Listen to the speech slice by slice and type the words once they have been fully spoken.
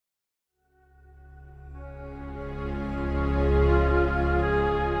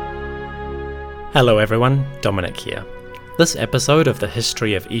Hello everyone, Dominic here. This episode of the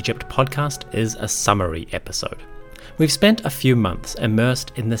History of Egypt podcast is a summary episode. We've spent a few months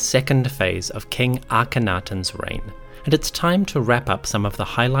immersed in the second phase of King Akhenaten's reign, and it's time to wrap up some of the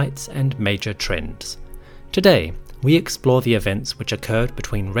highlights and major trends. Today, we explore the events which occurred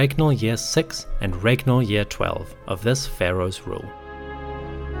between Regnal Year 6 and Regnal Year 12 of this pharaoh's rule.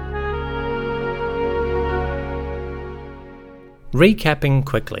 Recapping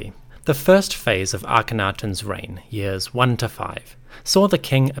quickly, the first phase of Akhenaten's reign, years 1 to 5, saw the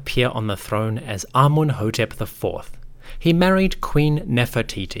king appear on the throne as Amenhotep IV. He married Queen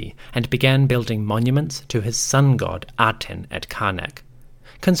Nefertiti and began building monuments to his sun god Aten at Karnak.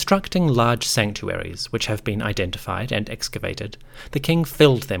 Constructing large sanctuaries, which have been identified and excavated, the king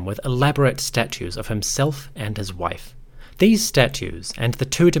filled them with elaborate statues of himself and his wife. These statues, and the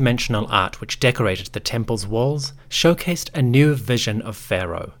two-dimensional art which decorated the temple's walls, showcased a new vision of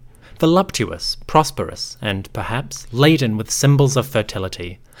Pharaoh. Voluptuous, prosperous, and perhaps laden with symbols of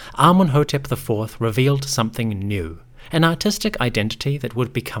fertility, Amenhotep IV revealed something new, an artistic identity that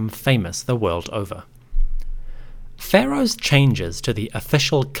would become famous the world over. Pharaoh's changes to the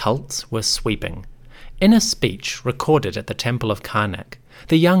official cults were sweeping. In a speech recorded at the Temple of Karnak,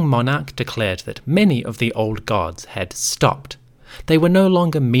 the young monarch declared that many of the old gods had stopped. They were no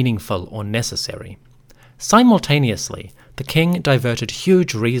longer meaningful or necessary. Simultaneously, the king diverted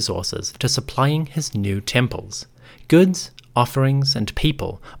huge resources to supplying his new temples. Goods, offerings, and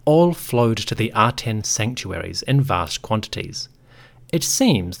people all flowed to the Aten sanctuaries in vast quantities. It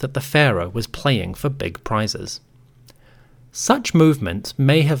seems that the pharaoh was playing for big prizes. Such movements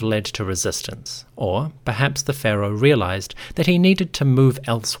may have led to resistance, or perhaps the pharaoh realized that he needed to move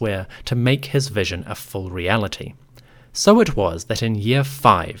elsewhere to make his vision a full reality. So it was that in year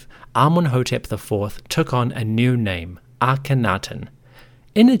 5, Amenhotep IV took on a new name, Akhenaten.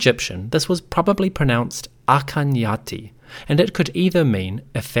 In Egyptian, this was probably pronounced Akhenaten, and it could either mean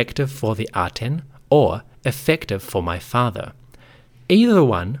effective for the Aten or effective for my father. Either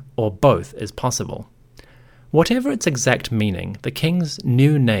one or both is possible. Whatever its exact meaning, the king's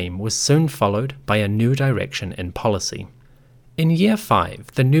new name was soon followed by a new direction in policy. In year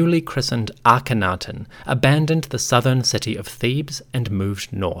 5, the newly christened Akhenaten abandoned the southern city of Thebes and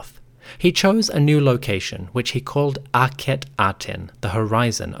moved north. He chose a new location, which he called Akhenaten, the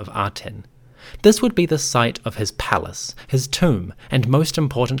horizon of Aten. This would be the site of his palace, his tomb, and most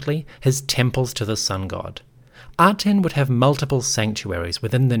importantly, his temples to the sun god. Aten would have multiple sanctuaries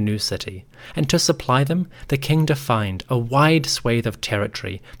within the new city, and to supply them, the king defined a wide swathe of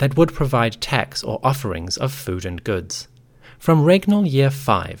territory that would provide tax or offerings of food and goods. From Regnal Year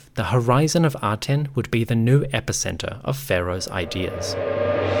 5, the horizon of Aten would be the new epicenter of Pharaoh's ideas.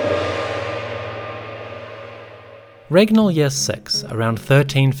 Regnal Year 6, around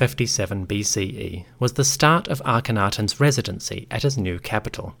 1357 BCE, was the start of Akhenaten's residency at his new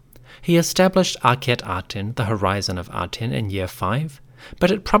capital. He established Akhenaten, the horizon of Aten, in year 5,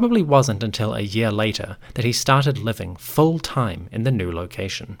 but it probably wasn't until a year later that he started living full-time in the new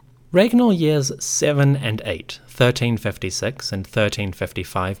location. Regnal years 7 and 8, 1356 and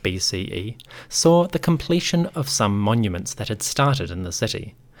 1355 BCE, saw the completion of some monuments that had started in the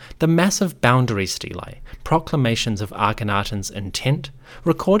city. The massive boundary stelae, proclamations of Akhenaten's intent,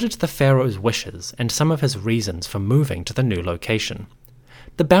 recorded the pharaoh's wishes and some of his reasons for moving to the new location.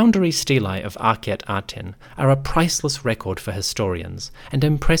 The boundary stelae of Akhenaten are a priceless record for historians and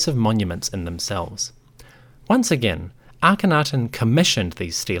impressive monuments in themselves. Once again, Akhenaten commissioned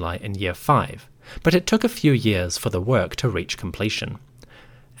these stelae in year 5, but it took a few years for the work to reach completion.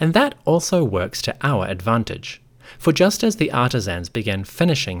 And that also works to our advantage, for just as the artisans began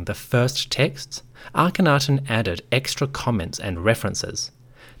finishing the first texts, Akhenaten added extra comments and references.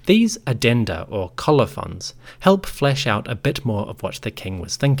 These addenda, or colophons, help flesh out a bit more of what the king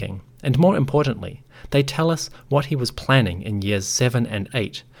was thinking, and more importantly, they tell us what he was planning in years 7 and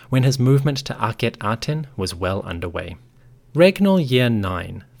 8, when his movement to Akhenaten was well underway. Regnal Year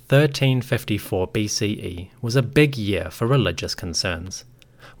 9, 1354 BCE, was a big year for religious concerns.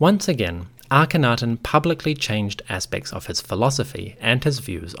 Once again, Akhenaten publicly changed aspects of his philosophy and his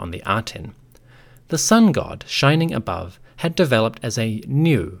views on the Aten. The sun god, shining above, had developed as a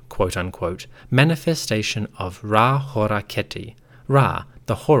new, quote-unquote, manifestation of Ra-Horakhti, Ra,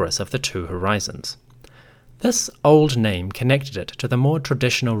 the Horus of the two horizons. This old name connected it to the more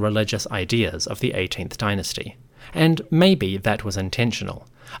traditional religious ideas of the 18th dynasty, and maybe that was intentional,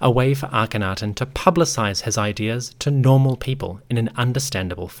 a way for Akhenaten to publicize his ideas to normal people in an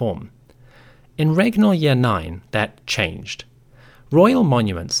understandable form. In Regnal Year 9, that changed. Royal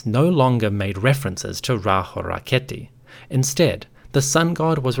monuments no longer made references to Ra-Horakhti. Instead, the sun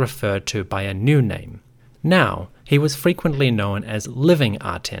god was referred to by a new name. Now, he was frequently known as Living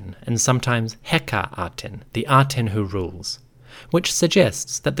Aten and sometimes Akhenaten, the Aten who rules, which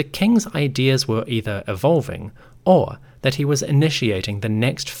suggests that the king's ideas were either evolving or that he was initiating the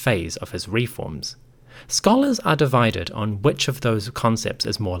next phase of his reforms. Scholars are divided on which of those concepts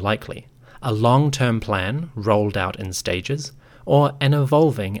is more likely, a long-term plan rolled out in stages, or an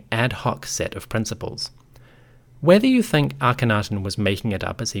evolving ad hoc set of principles. Whether you think Akhenaten was making it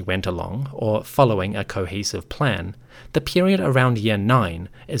up as he went along, or following a cohesive plan, the period around year 9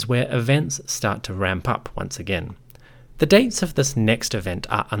 is where events start to ramp up once again. The dates of this next event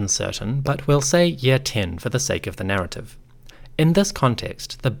are uncertain, but we'll say year 10 for the sake of the narrative. In this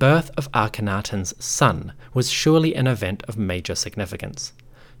context, the birth of Akhenaten's son was surely an event of major significance.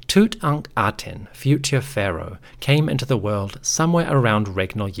 Tutankhaten, future pharaoh, came into the world somewhere around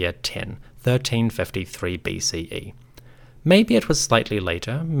regnal year 10, 1353 BCE. Maybe it was slightly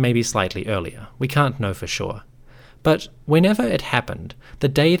later, maybe slightly earlier, we can't know for sure. But whenever it happened, the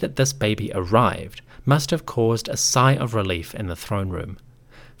day that this baby arrived must have caused a sigh of relief in the throne room.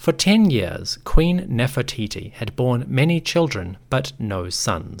 For 10 years, Queen Nefertiti had borne many children but no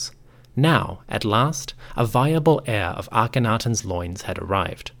sons. Now, at last, a viable heir of Akhenaten's loins had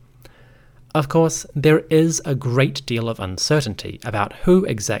arrived. Of course, there is a great deal of uncertainty about who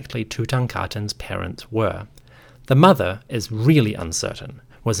exactly Tutankhaten's parents were. The mother is really uncertain.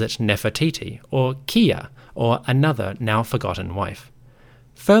 Was it Nefertiti, or Kia, or another now forgotten wife?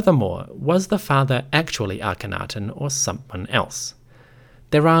 Furthermore, was the father actually Akhenaten or someone else?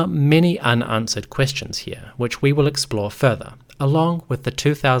 There are many unanswered questions here, which we will explore further, along with the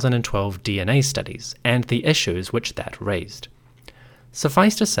 2012 DNA studies and the issues which that raised.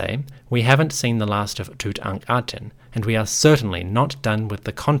 Suffice to say, we haven't seen the last of Tutankhaten, and we are certainly not done with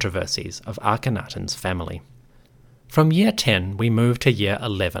the controversies of Akhenaten's family. From year 10 we move to year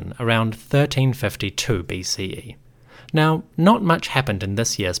 11, around 1352 BCE. Now, not much happened in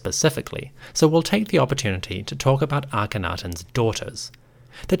this year specifically, so we'll take the opportunity to talk about Akhenaten's daughters.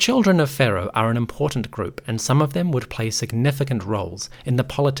 The children of Pharaoh are an important group, and some of them would play significant roles in the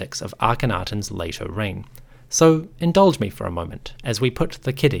politics of Akhenaten's later reign. So indulge me for a moment as we put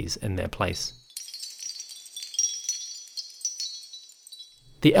the kiddies in their place.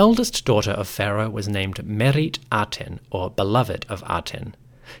 The eldest daughter of Pharaoh was named Merit Aten, or Beloved of Aten.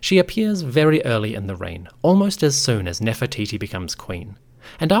 She appears very early in the reign, almost as soon as Nefertiti becomes queen,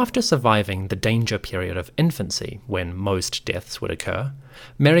 and after surviving the danger period of infancy, when most deaths would occur,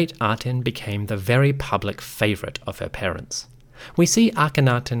 Merit Aten became the very public favourite of her parents. We see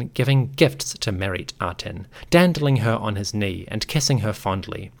Akhenaten giving gifts to Merit Aten, dandling her on his knee and kissing her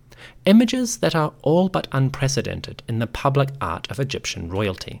fondly, images that are all but unprecedented in the public art of Egyptian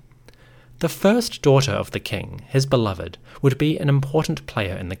royalty. The first daughter of the king, his beloved, would be an important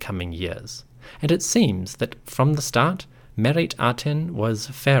player in the coming years, and it seems that from the start, Merit Aten was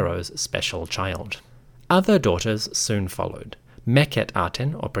Pharaoh's special child. Other daughters soon followed. Meket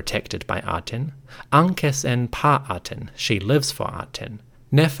Aten, or protected by Aten, Ankesen Pa Aten, she lives for Aten,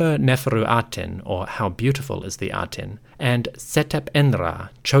 Neferu Aten, or how beautiful is the Aten, and Setep Enra,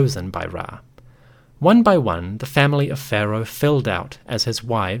 chosen by Ra. One by one, the family of Pharaoh filled out as his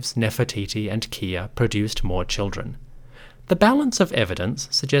wives Nefertiti and Kia produced more children. The balance of evidence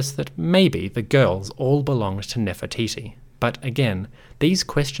suggests that maybe the girls all belonged to Nefertiti. But again, these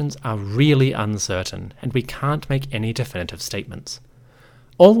questions are really uncertain, and we can't make any definitive statements.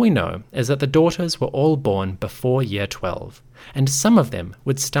 All we know is that the daughters were all born before year 12, and some of them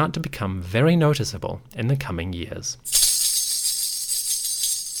would start to become very noticeable in the coming years.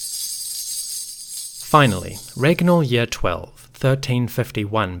 Finally, regnal year 12,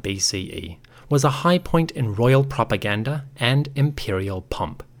 1351 BCE, was a high point in royal propaganda and imperial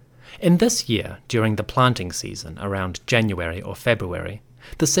pomp. In this year, during the planting season, around January or February,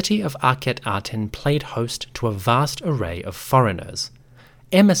 the city of Akhenaten played host to a vast array of foreigners.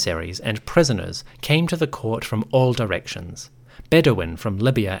 Emissaries and prisoners came to the court from all directions. Bedouin from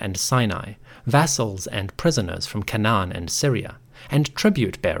Libya and Sinai, vassals and prisoners from Canaan and Syria, and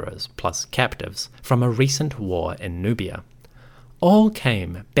tribute bearers, plus captives, from a recent war in Nubia. All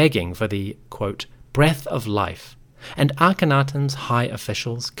came begging for the, quote, breath of life, and Akhenaten's high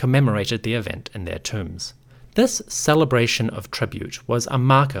officials commemorated the event in their tombs. This celebration of tribute was a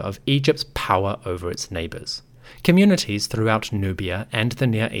marker of Egypt's power over its neighbours. Communities throughout Nubia and the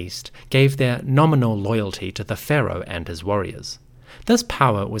Near East gave their nominal loyalty to the pharaoh and his warriors. This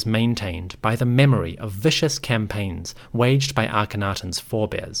power was maintained by the memory of vicious campaigns waged by Akhenaten's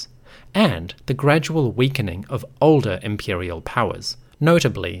forebears, and the gradual weakening of older imperial powers,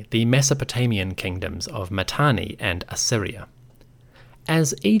 notably the Mesopotamian kingdoms of Mitanni and Assyria.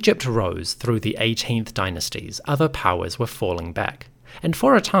 As Egypt rose through the 18th dynasties, other powers were falling back, and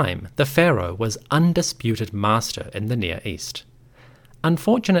for a time the pharaoh was undisputed master in the Near East.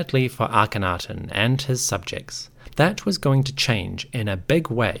 Unfortunately for Akhenaten and his subjects, that was going to change in a big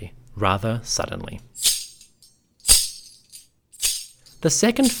way rather suddenly. The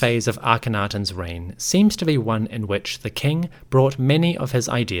second phase of Akhenaten's reign seems to be one in which the king brought many of his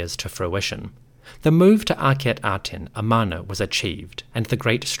ideas to fruition. The move to Akhenaten, Amana, was achieved, and the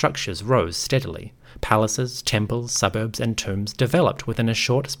great structures rose steadily. Palaces, temples, suburbs, and tombs developed within a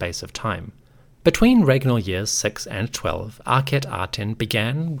short space of time. Between regnal years 6 and 12, Akhenaten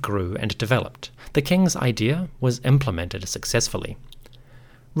began, grew, and developed. The king's idea was implemented successfully.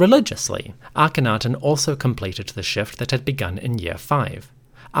 Religiously, Akhenaten also completed the shift that had begun in year 5.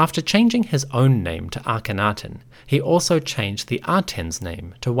 After changing his own name to Akhenaten, he also changed the Aten's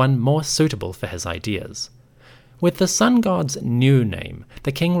name to one more suitable for his ideas. With the sun god's new name,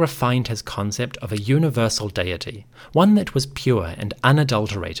 the king refined his concept of a universal deity, one that was pure and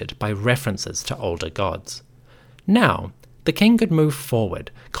unadulterated by references to older gods. Now, the king could move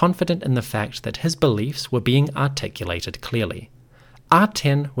forward, confident in the fact that his beliefs were being articulated clearly.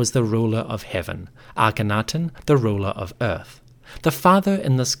 Aten was the ruler of heaven, Akhenaten the ruler of earth. The Father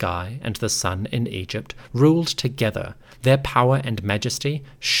in the sky and the Son in Egypt ruled together, their power and majesty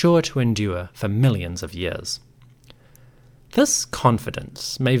sure to endure for millions of years. This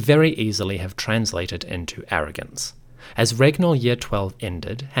confidence may very easily have translated into arrogance. As regnal year 12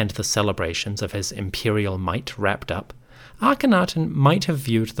 ended and the celebrations of his imperial might wrapped up, Akhenaten might have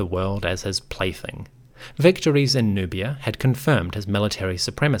viewed the world as his plaything. Victories in Nubia had confirmed his military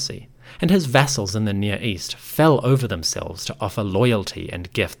supremacy, and his vassals in the Near East fell over themselves to offer loyalty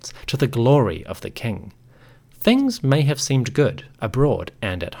and gifts to the glory of the king. Things may have seemed good abroad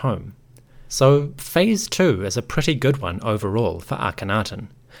and at home. So Phase 2 is a pretty good one overall for Akhenaten.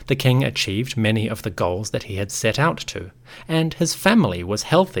 The king achieved many of the goals that he had set out to, and his family was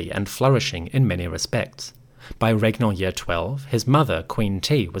healthy and flourishing in many respects. By regnal year 12, his mother, Queen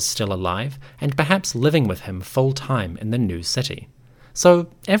T, was still alive and perhaps living with him full-time in the new city. So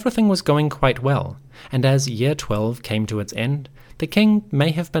everything was going quite well, and as year 12 came to its end, the king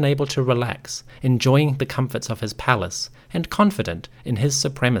may have been able to relax, enjoying the comforts of his palace and confident in his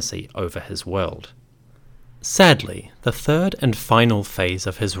supremacy over his world. Sadly, the third and final phase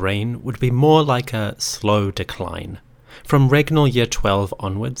of his reign would be more like a slow decline. From regnal year 12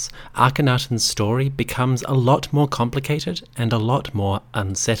 onwards, Akhenaten's story becomes a lot more complicated and a lot more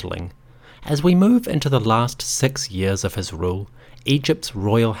unsettling. As we move into the last 6 years of his rule, Egypt's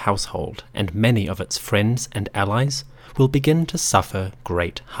royal household and many of its friends and allies will begin to suffer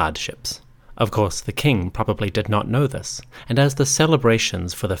great hardships. Of course, the king probably did not know this, and as the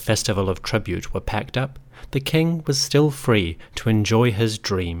celebrations for the Festival of Tribute were packed up, the king was still free to enjoy his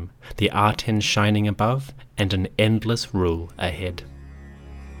dream, the Aten shining above, and an endless rule ahead.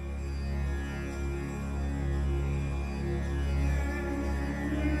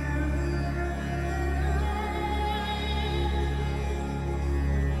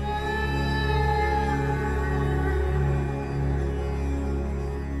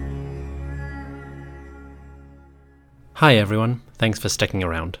 Hi everyone, thanks for sticking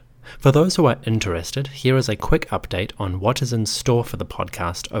around. For those who are interested, here is a quick update on what is in store for the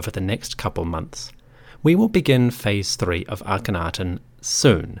podcast over the next couple months. We will begin Phase 3 of Akhenaten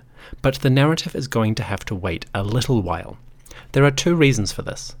soon, but the narrative is going to have to wait a little while. There are 2 reasons for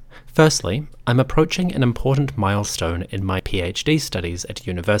this. Firstly, I'm approaching an important milestone in my PhD studies at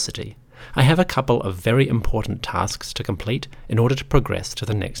university. I have a couple of very important tasks to complete in order to progress to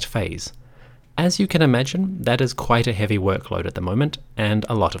the next phase. As you can imagine, that is quite a heavy workload at the moment, and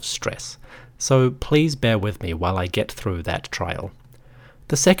a lot of stress, so please bear with me while I get through that trial.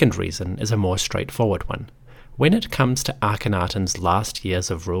 The second reason is a more straightforward one. When it comes to Akhenaten's last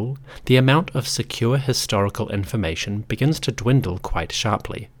years of rule, the amount of secure historical information begins to dwindle quite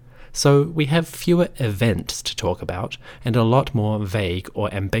sharply, so we have fewer events to talk about and a lot more vague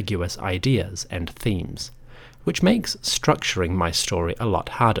or ambiguous ideas and themes, which makes structuring my story a lot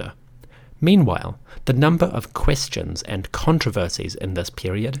harder. Meanwhile, the number of questions and controversies in this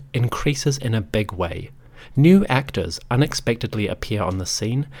period increases in a big way. New actors unexpectedly appear on the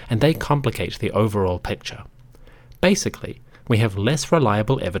scene, and they complicate the overall picture. Basically, we have less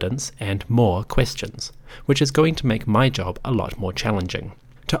reliable evidence and more questions, which is going to make my job a lot more challenging.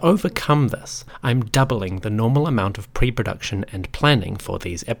 To overcome this, I'm doubling the normal amount of pre-production and planning for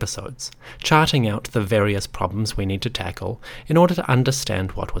these episodes, charting out the various problems we need to tackle in order to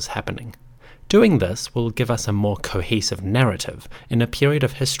understand what was happening. Doing this will give us a more cohesive narrative in a period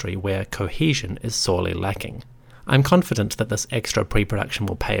of history where cohesion is sorely lacking. I'm confident that this extra pre-production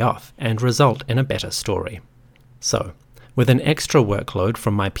will pay off and result in a better story. So, with an extra workload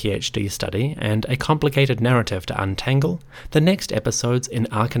from my PhD study and a complicated narrative to untangle, the next episodes in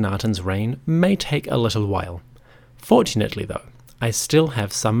Akhenaten's reign may take a little while. Fortunately though, I still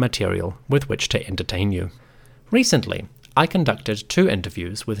have some material with which to entertain you. Recently, I conducted 2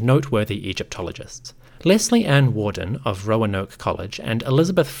 interviews with noteworthy Egyptologists. Leslie Ann Warden of Roanoke College and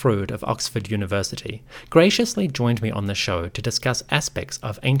Elizabeth Froude of Oxford University graciously joined me on the show to discuss aspects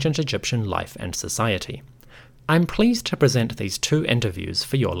of ancient Egyptian life and society. I'm pleased to present these 2 interviews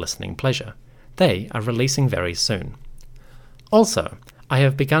for your listening pleasure. They are releasing very soon. Also, I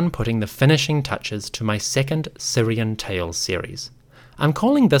have begun putting the finishing touches to my second Syrian Tales series. I'm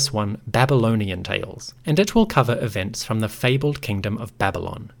calling this one Babylonian Tales, and it will cover events from the fabled kingdom of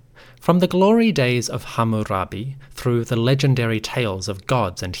Babylon. From the glory days of Hammurabi through the legendary tales of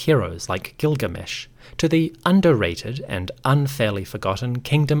gods and heroes like Gilgamesh, to the underrated and unfairly forgotten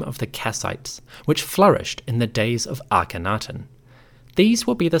kingdom of the Kassites, which flourished in the days of Akhenaten. These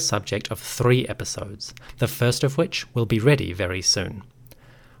will be the subject of 3 episodes, the first of which will be ready very soon.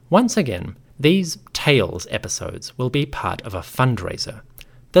 Once again, these Tales episodes will be part of a fundraiser.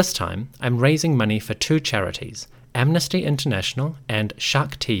 This time, I'm raising money for 2 charities, Amnesty International and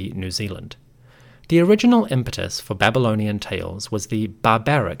Shakti New Zealand. The original impetus for Babylonian Tales was the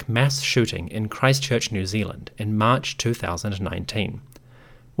barbaric mass shooting in Christchurch, New Zealand in March 2019.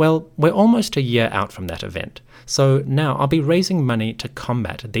 Well, we're almost a year out from that event, so now I'll be raising money to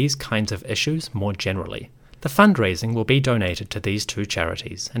combat these kinds of issues more generally. The fundraising will be donated to these 2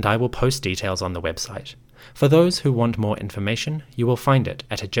 charities, and I will post details on the website. For those who want more information, you will find it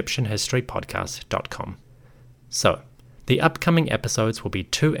at EgyptianHistoryPodcast.com. So, the upcoming episodes will be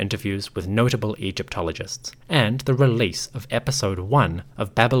 2 interviews with notable Egyptologists, and the release of episode 1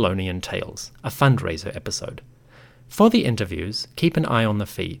 of Babylonian Tales, a fundraiser episode. For the interviews, keep an eye on the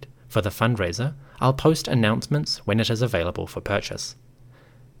feed. For the fundraiser, I'll post announcements when it is available for purchase.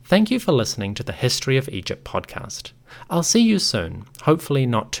 Thank you for listening to the History of Egypt podcast. I'll see you soon, hopefully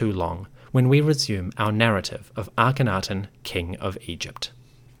not too long, when we resume our narrative of Akhenaten, King of Egypt.